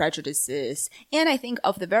perceived prejudices, and I think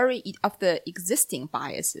of the existing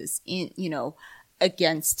biases in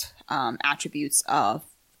against attributes of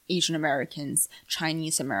Asian Americans,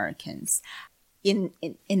 Chinese Americans in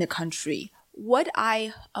the country. What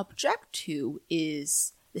I object to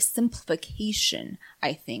is the simplification,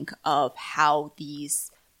 I think, of how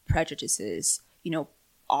these prejudices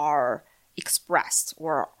are expressed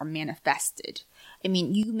or are manifested. I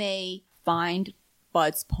mean, you may find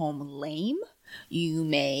Bud's poem lame. You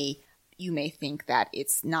may think that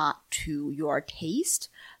it's not to your taste,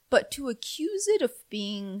 but to accuse it of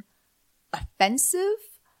being offensive,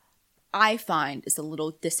 I find is a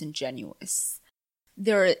little disingenuous.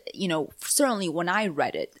 There, certainly when I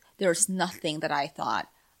read it, there's nothing that I thought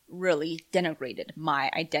really denigrated my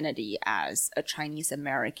identity as a Chinese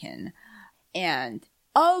American, like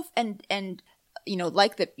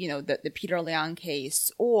the Peter Liang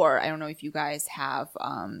case, or I don't know if you guys have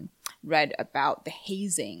read about the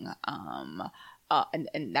hazing, and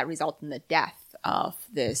that resulted in the death of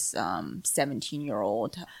this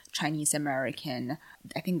 17-year-old Chinese American.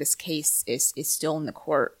 I think this case is still in the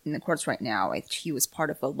courts right now. He was part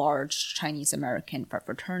of a large Chinese American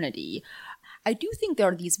fraternity. I do think there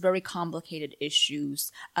are these very complicated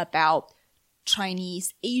issues about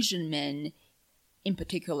Chinese Asian men, in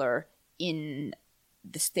particular, in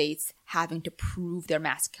the States having to prove their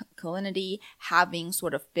masculinity, having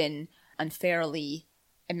sort of been unfairly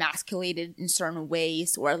emasculated in certain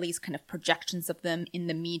ways, or at least kind of projections of them in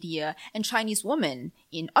the media, and Chinese women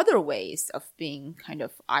in other ways of being kind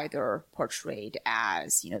of either portrayed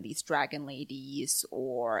as, these dragon ladies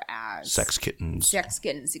or as sex kittens.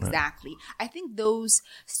 Exactly. Right. I think those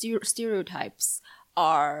stereotypes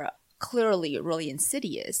are clearly really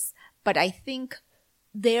insidious, but I think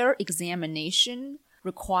their examination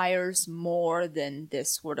requires more than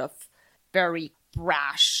this sort of very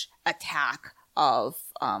brash attack of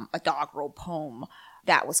a doggerel poem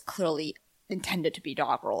that was clearly intended to be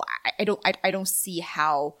doggerel. I don't see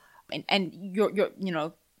how, and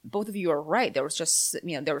you're both of you are right. There was just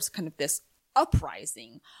there was kind of this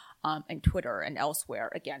uprising and Twitter and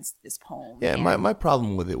elsewhere against this poem. Yeah, my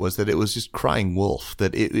problem with it was that it was just crying wolf,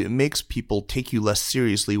 that it makes people take you less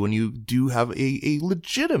seriously when you do have a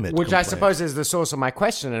legitimate Which complaint. I suppose is the source of my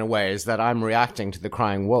question in a way, is that I'm reacting to the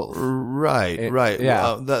crying wolf. Right.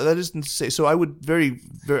 Yeah. That isn't to say, so I would very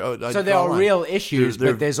so there are real issues,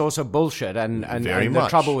 but there's also bullshit, and the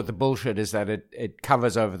trouble with the bullshit is that it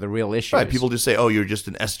covers over the real issues. Right, people just say, oh, you're just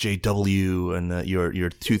an SJW, and you're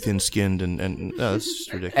too thin-skinned, and that's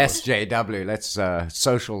just ridiculous. SJW, that's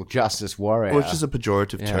social justice warrior. Which is a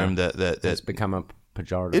pejorative term that's become a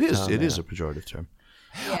pejorative term. It is a pejorative term.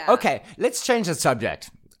 Yeah. Okay, let's change the subject.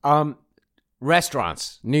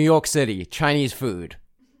 Restaurants, New York City, Chinese food.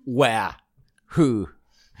 Where? Who?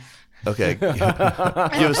 Okay, give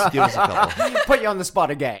us a couple. Put you on the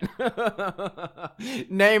spot again.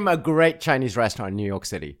 Name a great Chinese restaurant in New York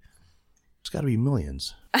City. It's got to be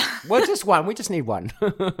millions. Well, just one. We just need one.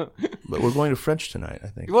 But we're going to French tonight, I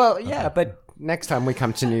think. Well, yeah, but next time we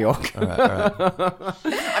come to New York. All right.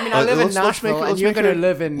 I mean, I live in Nashville, and you're going to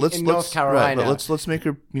live in North Carolina. Right, but let's make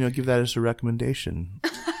her, give that as a recommendation.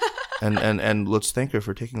 And let's thank her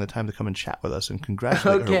for taking the time to come and chat with us and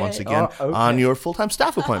congratulate her once again on your full-time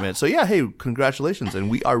staff appointment. So yeah, hey, congratulations. And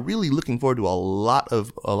we are really looking forward to a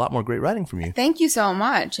lot more great writing from you. Thank you so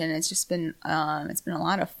much. And it's just been, it's been a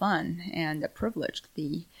lot of fun and a privilege to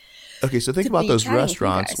be. Okay, so think about those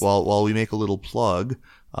restaurants while we make a little plug.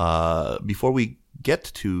 Before we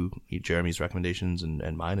get to Jeremy's recommendations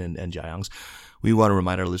and mine and Jiayang's, we want to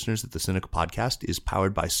remind our listeners that the Sinica Podcast is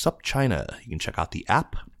powered by SupChina. You can check out the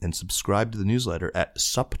app and subscribe to the newsletter at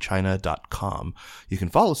supchina.com. You can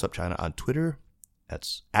follow SupChina on Twitter at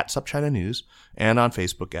SupChina News and on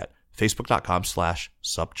Facebook at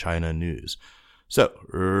facebook.com/SupChina News. So,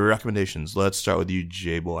 recommendations. Let's start with you,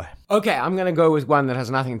 J-Boy. Okay, I'm going to go with one that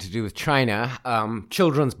has nothing to do with China.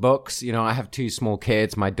 Children's books. You know, I have two small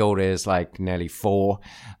kids. My daughter is like nearly 4.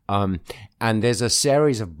 And there's a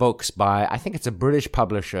series of books by, I think it's a British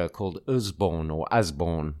publisher called Usborne or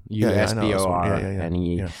Usborne,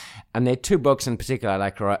 U-S-B-O-R-N-E. Yeah. And there are 2 books in particular I'd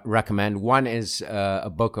like to recommend. One is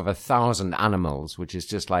a book of 1,000 animals, which is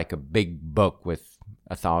just like a big book with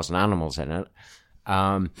 1,000 animals in it.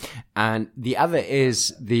 And the other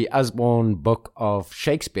is the Usborne Book of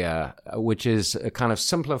Shakespeare, which is a kind of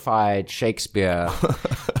simplified Shakespeare.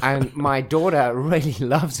 And my daughter really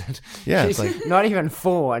loves it. Yeah, she's like not even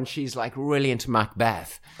 4, and she's like really into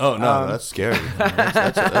Macbeth. Oh no, that's scary.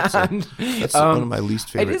 That's one of my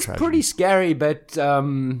least favorite. It is pretty scary, but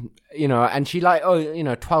you know, and she like,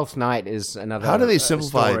 Twelfth Night is another. How do they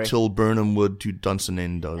simplify Till Burnham Wood to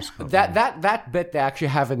Dunsinane does? That bit they actually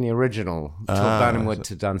have in the original Till Burnham Wood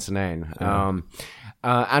to Dunsinane.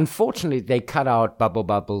 Unfortunately, they cut out Bubble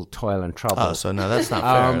Bubble Toil and Trouble. Oh, so no, that's not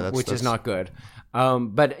fair. Which is not good.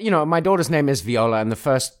 But, you know, my daughter's name is Viola, and the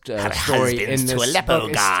first story in this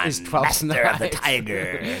book is Twelfth Night. Of the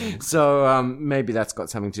Tiger. So maybe that's got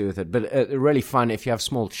something to do with it. But really fun. If you have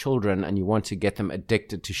small children and you want to get them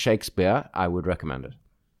addicted to Shakespeare, I would recommend it.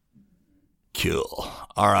 Cool.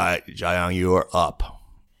 All right, Jiayang, you are up.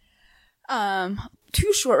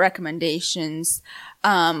 2 short recommendations.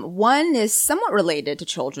 One is somewhat related to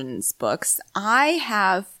children's books.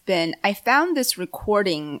 I found this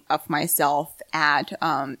recording of myself at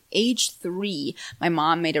age 3. My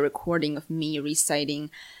mom made a recording of me reciting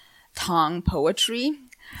Tang poetry.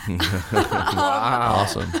 Wow.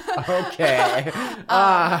 Awesome. Okay.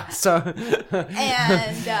 So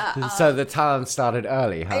the talent started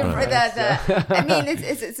early, huh? I mean,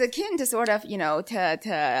 it's akin to sort of, you know,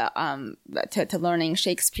 to learning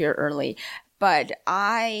Shakespeare early. But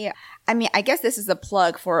I mean, I guess this is a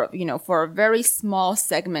plug for, you know, for a very small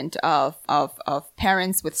segment of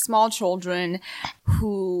parents with small children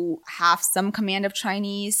who have some command of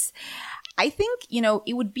Chinese. I think, you know,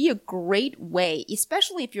 it would be a great way,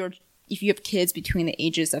 especially if you have kids between the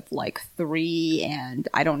ages of like 3 and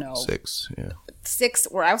I don't know 6, yeah. 6,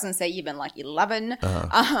 or I was gonna say even like 11.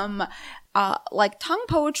 Like Tang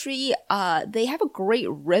poetry, they have a great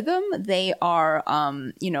rhythm. They are,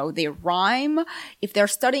 you know, they rhyme. If they're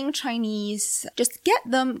studying Chinese, just get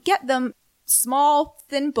them small,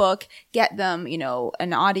 thin book, get them, you know,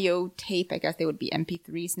 an audio tape. I guess they would be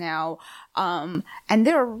MP3s now. And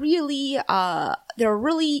they're really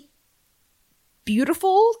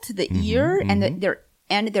beautiful to the ear, and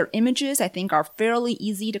their images, I think, are fairly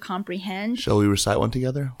easy to comprehend. Shall we recite one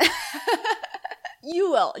together?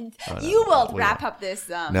 You will. You will wrap up this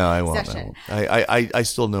no, I won't, session. I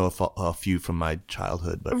still know a few from my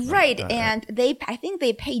childhood, but right, and I think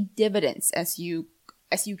they pay dividends as you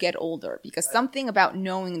get older, because something about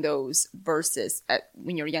knowing those verses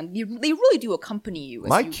when you're young, they really do accompany you as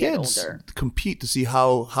my you get older. My kids compete to see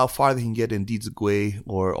how far they can get in Di Zi Gui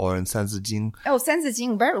or in San Zi Jing. Oh, San Zi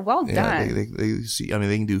Jing, very well done. They see. I mean,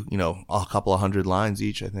 they can do, you know, a couple of 100 lines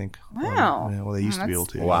each, I think. Wow. Well, they used to be able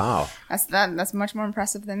to. Wow. That's much more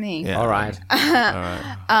impressive than me. Yeah. All right.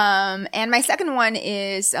 And my second one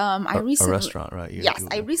is I recently a restaurant, right?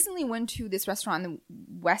 I recently went to this restaurant in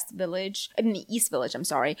the East Village. I'm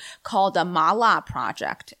sorry, called the Mala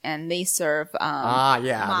Project, and they serve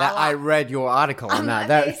I read your article on that.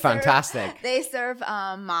 That's fantastic. They serve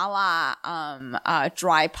mala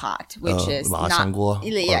dry pot, which is mala not mala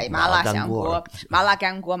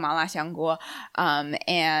xiangguo.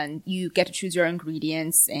 And you get to choose your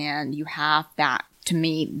ingredients, and you have that. To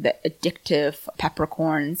me, the addictive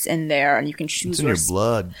peppercorns in there, and you can choose your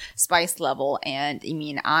blood spice level. And I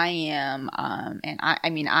mean, I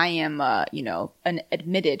am, you know, an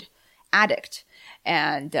admitted addict,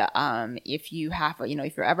 And if you have,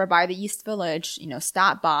 if you're ever by the East Village,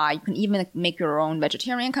 stop by. You can even make your own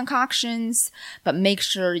vegetarian concoctions, but make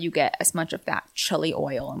sure you get as much of that chili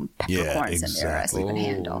oil and peppercorns in there as you can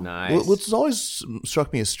handle. Nice. What's always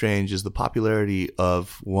struck me as strange is the popularity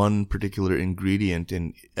of one particular ingredient,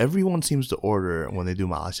 and everyone seems to order when they do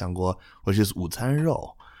麻辣香锅, which is 午餐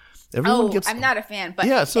肉. Everyone gets. I'm not a fan, but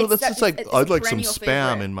yeah, so that's just like I'd like some spam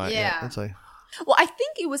favorite. in my. Yeah, it's like. Well, I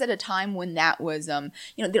think it was at a time when that was,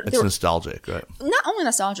 it's nostalgic, right? Not only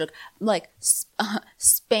nostalgic, like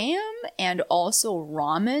spam and also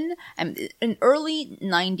ramen. And in early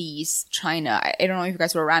 90s China, I don't know if you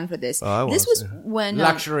guys were around for this. This was when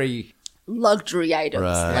luxury items,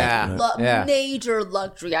 right. Major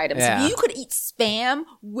luxury items. Yeah. You could eat spam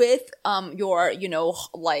with your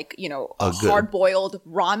hard-boiled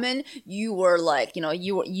ramen. You were like,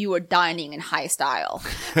 you were dining in high style.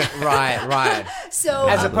 Right. So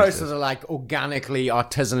as opposed to the like organically,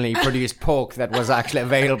 artisanally produced pork that was actually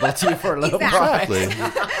available to you for a little price.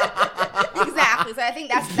 Exactly. So I think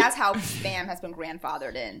that's how spam has been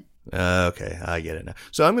grandfathered in. Okay, I get it now.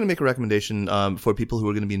 So I'm going to make a recommendation for people who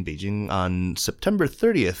are going to be in Beijing on September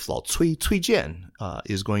 30th. Lao Cui Jian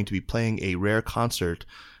is going to be playing a rare concert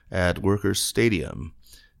at Workers Stadium.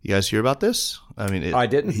 You guys hear about this? I mean, I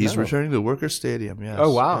didn't. He's returning to Workers Stadium. Yes.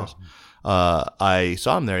 Oh wow! Yes. I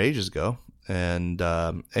saw him there ages ago, and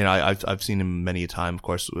I've seen him many a time. Of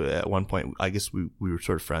course, at one point, I guess we were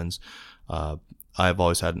sort of friends. I've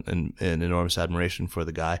always had an enormous admiration for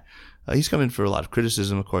the guy. He's come in for a lot of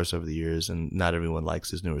criticism, of course, over the years, and not everyone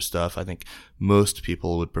likes his newer stuff. I think most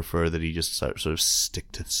people would prefer that he just sort of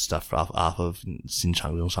stick to stuff off of Xin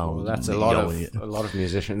Chang Yong Shang. Well, that's a lot of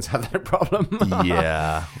musicians have that problem.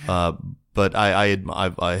 Yeah, but I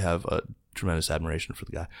have a tremendous admiration for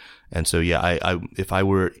the guy, and so I if I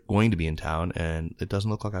were going to be in town, and it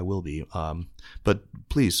doesn't look like I will be, but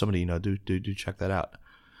please, somebody do check that out.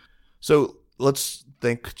 So let's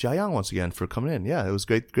thank Jiayang once again for coming in. Yeah, it was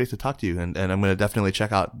great to talk to you, and I'm going to definitely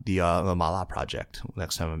check out the Mala project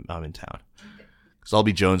next time I'm in town, because I'll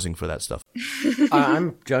be jonesing for that stuff.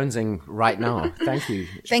 I'm jonesing right now. Thank you.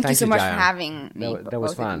 Thank you so much Jiayang. for having me. That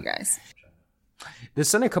was fun. You guys. The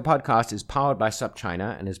Sinica podcast is powered by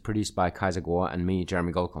SupChina and is produced by Kaiser Kuo and me,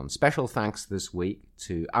 Jeremy Goldkorn. Special thanks this week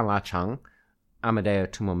to Anla Chang, Amadeo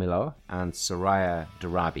Tumomilo, and Soraya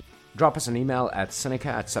Darabi. Drop us an email at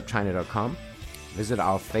sinica@supchina.com. Visit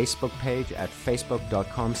our Facebook page at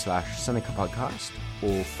facebook.com/SinicaPodcast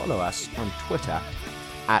or follow us on Twitter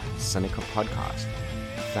 @SinicaPodcast.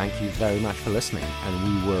 Thank you very much for listening, and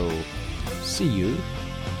we will see you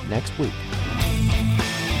next week.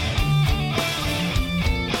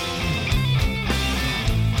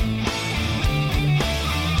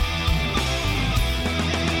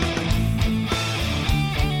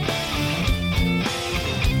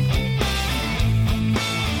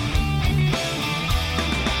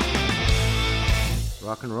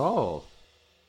 Rock and roll.